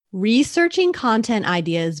Researching content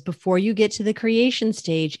ideas before you get to the creation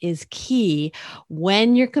stage is key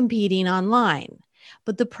when you're competing online.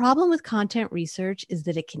 But the problem with content research is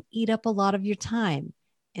that it can eat up a lot of your time,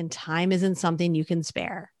 and time isn't something you can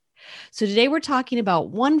spare. So today we're talking about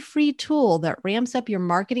one free tool that ramps up your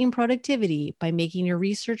marketing productivity by making your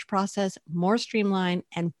research process more streamlined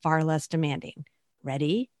and far less demanding.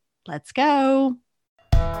 Ready? Let's go.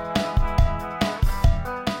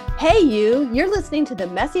 Hey, you're listening to the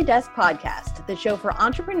Messy Desk Podcast, the show for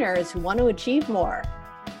entrepreneurs who want to achieve more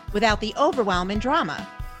without the overwhelm and drama.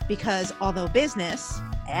 Because although business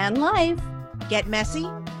and life get messy,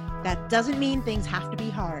 that doesn't mean things have to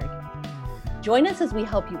be hard. Join us as we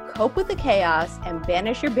help you cope with the chaos and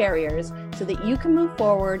banish your barriers so that you can move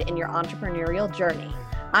forward in your entrepreneurial journey.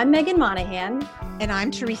 I'm Megan Monahan. And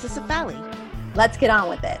I'm Teresa Cefali. Let's get on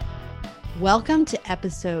with it. Welcome to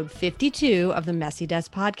episode 52 of the Messy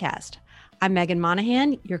Desk Podcast. I'm Megan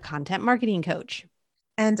Monahan, your content marketing coach.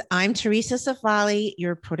 And I'm Teresa Cefali,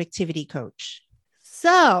 your productivity coach.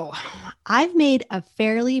 So I've made a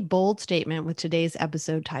fairly bold statement with today's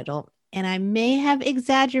episode title, and I may have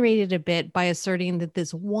exaggerated a bit by asserting that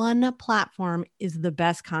this one platform is the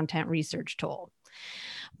best content research tool.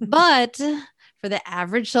 But for the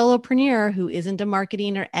average solopreneur who isn't a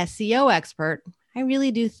marketing or SEO expert, I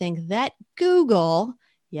really do think that Google,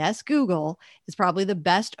 yes, Google, is probably the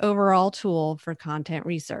best overall tool for content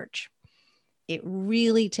research. It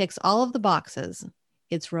really ticks all of the boxes.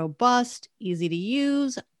 It's robust, easy to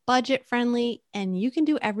use, budget friendly, and you can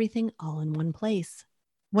do everything all in one place.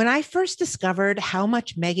 When I first discovered how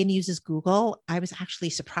much Megan uses Google, I was actually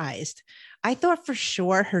surprised. I thought for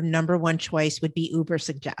sure her number one choice would be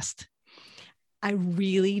Ubersuggest. I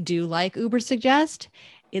really do like Ubersuggest.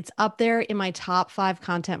 It's up there in my top 5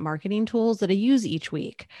 content marketing tools that I use each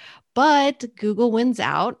week. But Google wins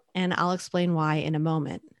out, and I'll explain why in a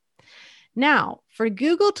moment. Now, for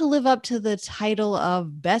Google to live up to the title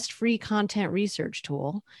of best free content research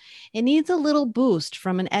tool, it needs a little boost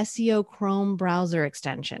from an SEO Chrome browser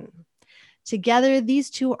extension. Together, these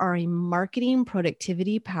two are a marketing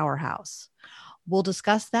productivity powerhouse. We'll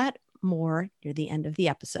discuss that more near the end of the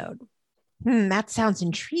episode. That sounds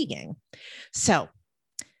intriguing. So,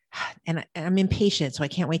 and I'm impatient, so I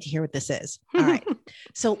can't wait to hear what this is. All right.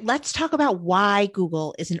 So let's talk about why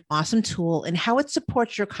Google is an awesome tool and how it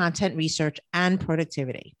supports your content research and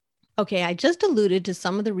productivity. Okay, I just alluded to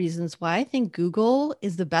some of the reasons why I think Google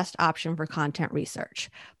is the best option for content research,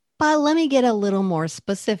 but let me get a little more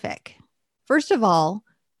specific. First of all,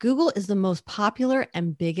 Google is the most popular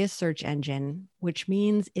and biggest search engine, which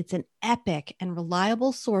means it's an epic and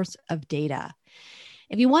reliable source of data.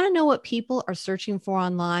 If you want to know what people are searching for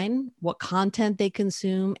online, what content they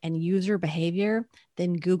consume, and user behavior,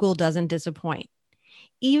 then Google doesn't disappoint.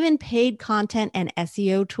 Even paid content and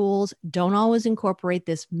SEO tools don't always incorporate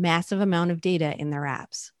this massive amount of data in their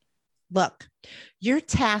apps. Look, your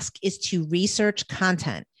task is to research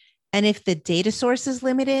content. And if the data source is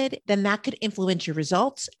limited, then that could influence your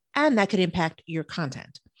results and that could impact your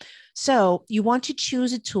content. So you want to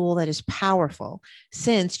choose a tool that is powerful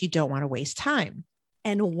since you don't want to waste time.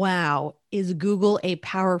 And wow, is Google a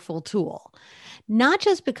powerful tool? Not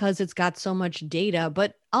just because it's got so much data,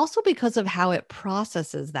 but also because of how it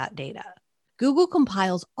processes that data. Google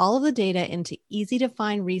compiles all of the data into easy to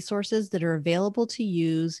find resources that are available to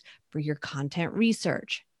use for your content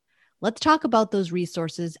research. Let's talk about those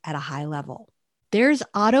resources at a high level. There's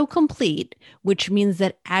autocomplete, which means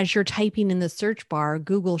that as you're typing in the search bar,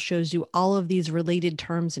 Google shows you all of these related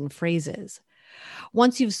terms and phrases.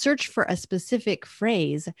 Once you've searched for a specific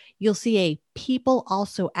phrase, you'll see a People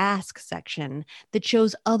Also Ask section that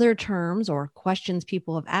shows other terms or questions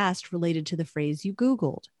people have asked related to the phrase you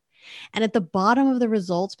Googled. And at the bottom of the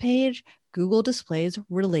results page, Google displays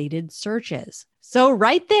related searches. So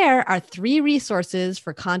right there are 3 resources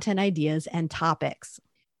for content ideas and topics.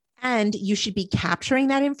 And you should be capturing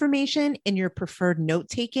that information in your preferred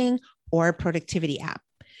note-taking or productivity app.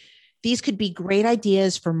 These could be great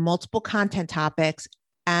ideas for multiple content topics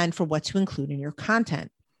and for what to include in your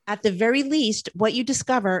content. At the very least, what you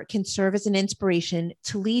discover can serve as an inspiration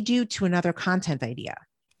to lead you to another content idea.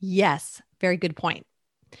 Yes, very good point.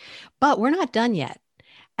 But we're not done yet.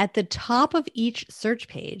 At the top of each search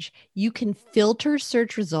page, you can filter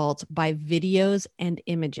search results by videos and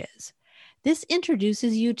images. This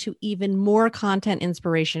introduces you to even more content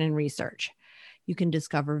inspiration and research. You can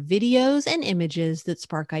discover videos and images that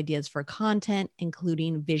spark ideas for content,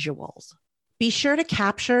 including visuals. Be sure to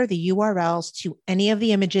capture the URLs to any of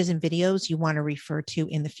the images and videos you want to refer to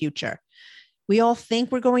in the future. We all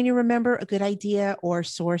think we're going to remember a good idea or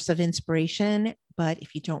source of inspiration, but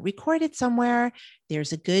if you don't record it somewhere,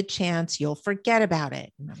 there's a good chance you'll forget about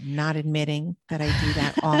it. And I'm not admitting that I do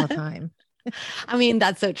that all the time. I mean,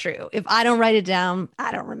 that's so true. If I don't write it down,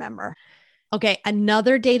 I don't remember. Okay,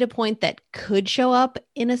 another data point that could show up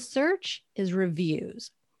in a search is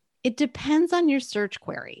reviews. It depends on your search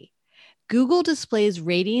query. Google displays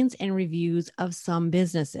ratings and reviews of some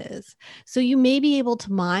businesses, so you may be able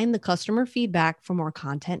to mine the customer feedback for more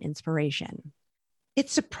content inspiration.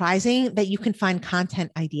 It's surprising that you can find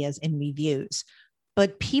content ideas in reviews,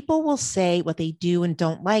 but people will say what they do and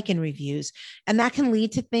don't like in reviews, and that can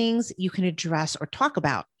lead to things you can address or talk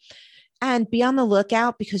about. And be on the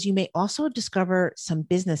lookout because you may also discover some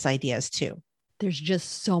business ideas too. There's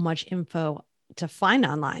just so much info to find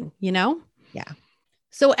online, you know? Yeah.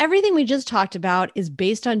 So, everything we just talked about is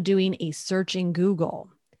based on doing a search in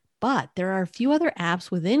Google. But there are a few other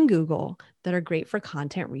apps within Google that are great for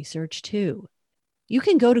content research too. You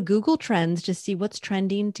can go to Google Trends to see what's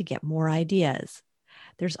trending to get more ideas.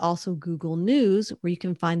 There's also Google News, where you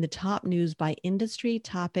can find the top news by industry,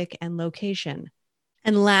 topic, and location.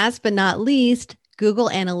 And last but not least, Google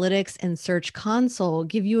Analytics and Search Console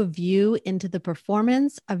give you a view into the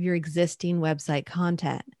performance of your existing website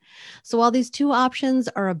content. So while these two options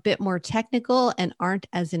are a bit more technical and aren't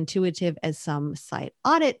as intuitive as some site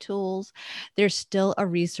audit tools, there's still a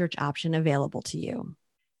research option available to you.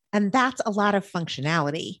 And that's a lot of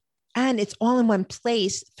functionality. And it's all in one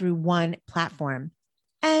place through one platform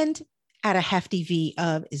and at a hefty fee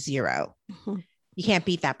of zero. You can't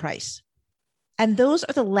beat that price. And those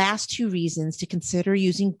are the last two reasons to consider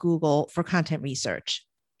using Google for content research.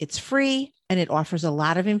 It's free and it offers a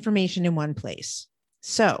lot of information in one place.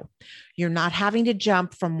 So you're not having to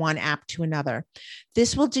jump from one app to another.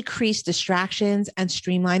 This will decrease distractions and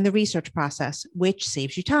streamline the research process, which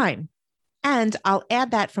saves you time. And I'll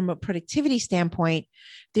add that from a productivity standpoint,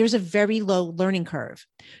 there's a very low learning curve.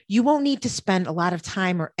 You won't need to spend a lot of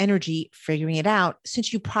time or energy figuring it out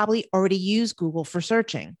since you probably already use Google for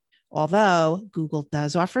searching. Although Google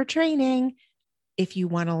does offer training if you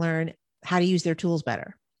want to learn how to use their tools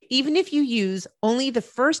better. Even if you use only the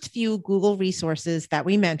first few Google resources that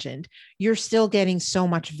we mentioned, you're still getting so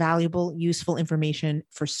much valuable, useful information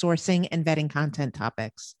for sourcing and vetting content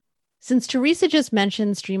topics. Since Teresa just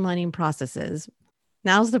mentioned streamlining processes,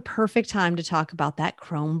 now's the perfect time to talk about that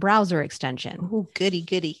Chrome browser extension. Oh, goody,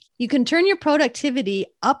 goody. You can turn your productivity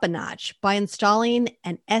up a notch by installing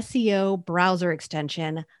an SEO browser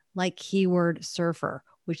extension like Keyword Surfer,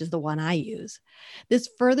 which is the one I use. This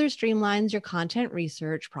further streamlines your content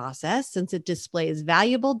research process since it displays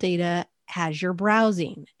valuable data as you're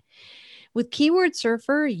browsing. With Keyword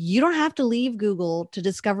Surfer, you don't have to leave Google to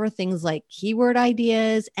discover things like keyword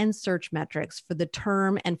ideas and search metrics for the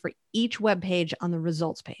term and for each web page on the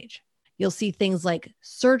results page. You'll see things like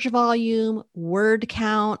search volume, word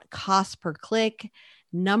count, cost per click,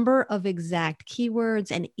 number of exact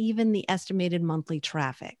keywords, and even the estimated monthly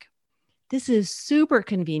traffic. This is super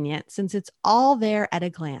convenient since it's all there at a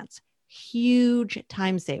glance. Huge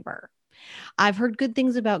time saver. I've heard good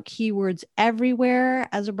things about Keywords Everywhere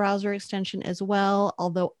as a browser extension as well,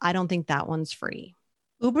 although I don't think that one's free.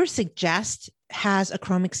 Ubersuggest has a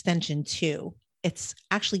Chrome extension too. It's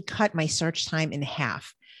actually cut my search time in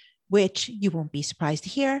half, which you won't be surprised to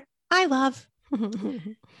hear I love.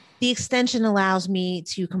 The extension allows me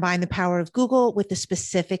to combine the power of Google with the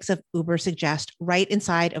specifics of Ubersuggest right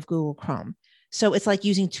inside of Google Chrome. So it's like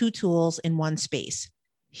using two tools in one space.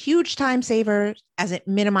 Huge time saver as it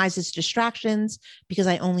minimizes distractions because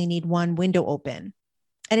I only need one window open.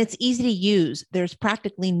 And it's easy to use. There's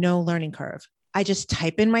practically no learning curve. I just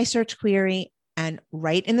type in my search query and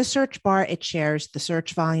right in the search bar, it shares the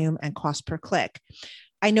search volume and cost per click.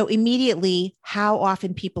 I know immediately how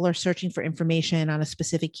often people are searching for information on a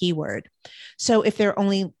specific keyword. So if there are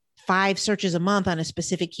only 5 searches a month on a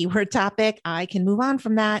specific keyword topic, I can move on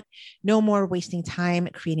from that. No more wasting time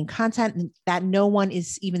creating content that no one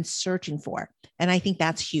is even searching for. And I think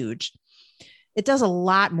that's huge. It does a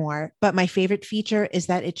lot more, but my favorite feature is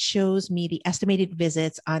that it shows me the estimated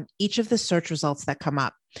visits on each of the search results that come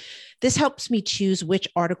up. This helps me choose which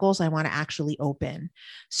articles I want to actually open.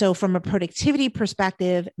 So from a productivity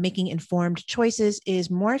perspective, making informed choices is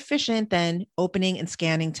more efficient than opening and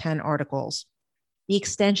scanning 10 articles. The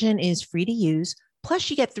extension is free to use. Plus,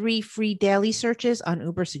 you get 3 free daily searches on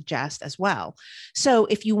Ubersuggest as well. So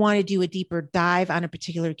if you want to do a deeper dive on a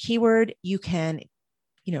particular keyword, you can,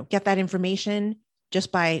 get that information just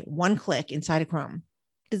by one click inside of Chrome.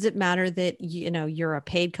 Does it matter that you're a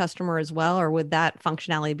paid customer as well, or would that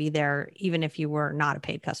functionality be there even if you were not a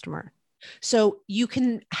paid customer? So you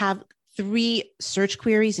can have 3 search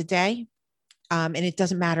queries a day, and it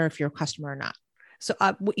doesn't matter if you're a customer or not. So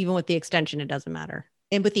even with the extension, it doesn't matter.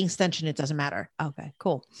 And with the extension, it doesn't matter. Okay,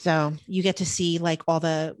 cool. So you get to see like all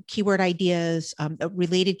the keyword ideas,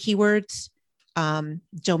 related keywords,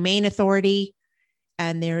 domain authority.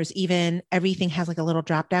 And there's even everything has like a little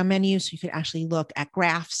drop down menu. So you could actually look at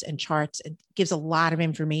graphs and charts. It gives a lot of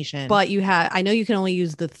information. But I know you can only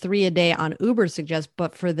use the 3 a day on Uber Suggest,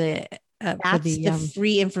 but for the, that's the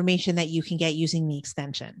free information that you can get using the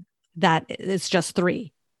extension. That it's just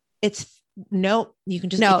 3. You can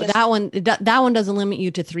just, that one doesn't limit you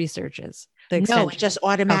to 3 searches. It just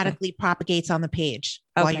automatically propagates on the page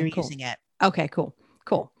while you're using it. Okay, cool.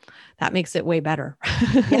 That makes it way better.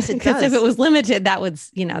 Yes, it does. Because if it was limited, that would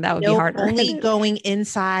be harder. Only going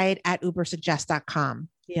inside at ubersuggest.com.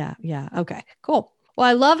 Yeah. Okay, cool. Well,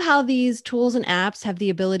 I love how these tools and apps have the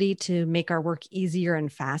ability to make our work easier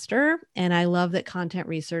and faster. And I love that content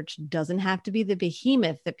research doesn't have to be the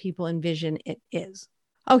behemoth that people envision it is.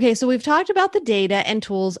 Okay, so we've talked about the data and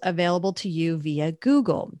tools available to you via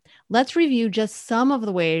Google. Let's review just some of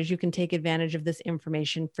the ways you can take advantage of this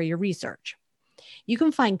information for your research. You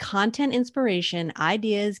can find content inspiration,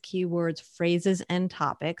 ideas, keywords, phrases, and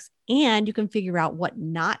topics, and you can figure out what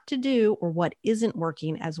not to do or what isn't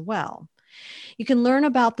working as well. You can learn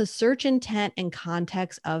about the search intent and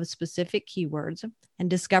context of specific keywords and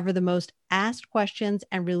discover the most asked questions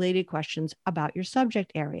and related questions about your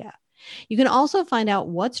subject area. You can also find out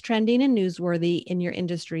what's trending and newsworthy in your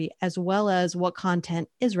industry, as well as what content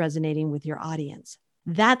is resonating with your audience.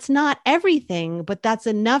 That's not everything, but that's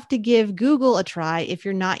enough to give Google a try if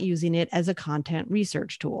you're not using it as a content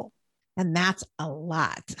research tool. And that's a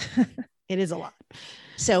lot. It is a lot.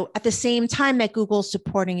 So at the same time that Google's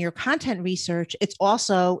supporting your content research, it's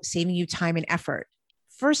also saving you time and effort.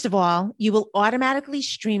 First of all, you will automatically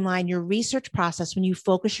streamline your research process when you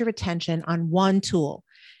focus your attention on one tool.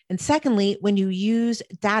 And secondly, when you use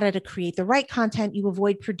data to create the right content, you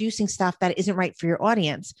avoid producing stuff that isn't right for your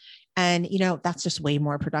audience. And, that's just way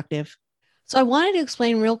more productive. So I wanted to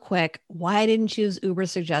explain real quick why I didn't choose Uber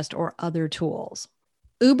Suggest or other tools.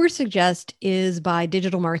 Uber Suggest is by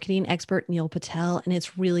digital marketing expert Neil Patel, and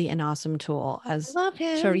it's really an awesome tool. I love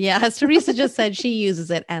him. As Teresa just said, she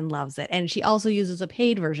uses it and loves it. And she also uses a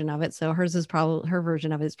paid version of it. So her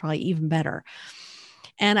version of it is probably even better.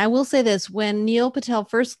 And I will say this, when Neil Patel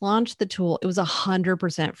first launched the tool, it was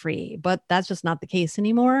 100% free, but that's just not the case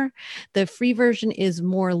anymore. The free version is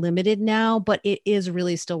more limited now, but it is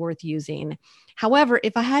really still worth using. However,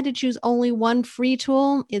 if I had to choose only one free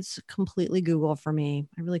tool, it's completely Google for me.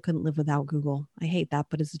 I really couldn't live without Google. I hate that,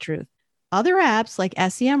 but it's the truth. Other apps like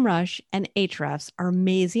SEMrush and Ahrefs are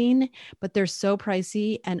amazing, but they're so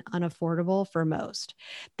pricey and unaffordable for most.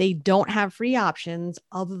 They don't have free options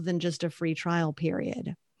other than just a free trial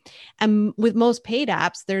period. And with most paid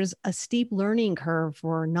apps, there's a steep learning curve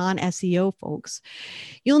for non-SEO folks.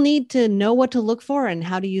 You'll need to know what to look for and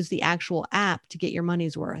how to use the actual app to get your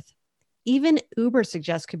money's worth. Even Uber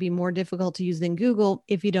Suggest could be more difficult to use than Google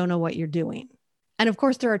if you don't know what you're doing. And of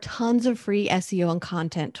course, there are tons of free SEO and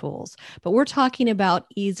content tools, but we're talking about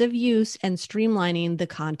ease of use and streamlining the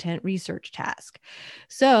content research task.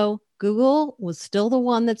 So Google was still the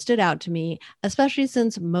one that stood out to me, especially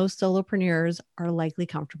since most solopreneurs are likely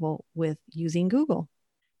comfortable with using Google.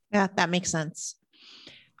 Yeah, that makes sense.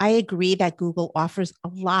 I agree that Google offers a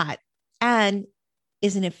lot and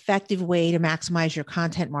is an effective way to maximize your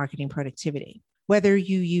content marketing productivity. Whether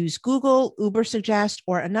you use Google, Uber Suggest,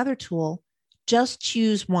 or another tool, just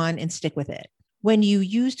choose one and stick with it. When you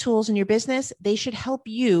use tools in your business, they should help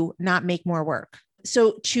you not make more work.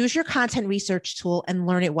 So choose your content research tool and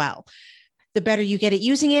learn it well. The better you get at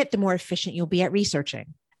using it, the more efficient you'll be at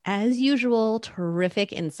researching. As usual,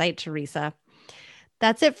 terrific insight, Teresa.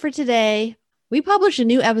 That's it for today. We publish a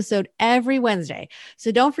new episode every Wednesday,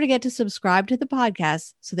 so don't forget to subscribe to the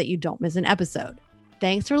podcast so that you don't miss an episode.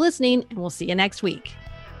 Thanks for listening, and we'll see you next week.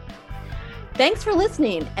 Thanks for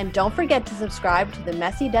listening, and don't forget to subscribe to the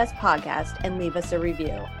Messy Desk podcast and leave us a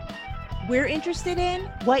review. We're interested in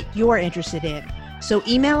what you're interested in. So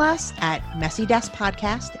email us at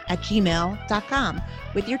messydeskpodcast@gmail.com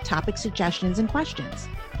with your topic suggestions and questions.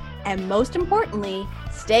 And most importantly,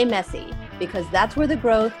 stay messy, because that's where the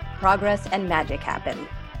growth, progress, and magic happen.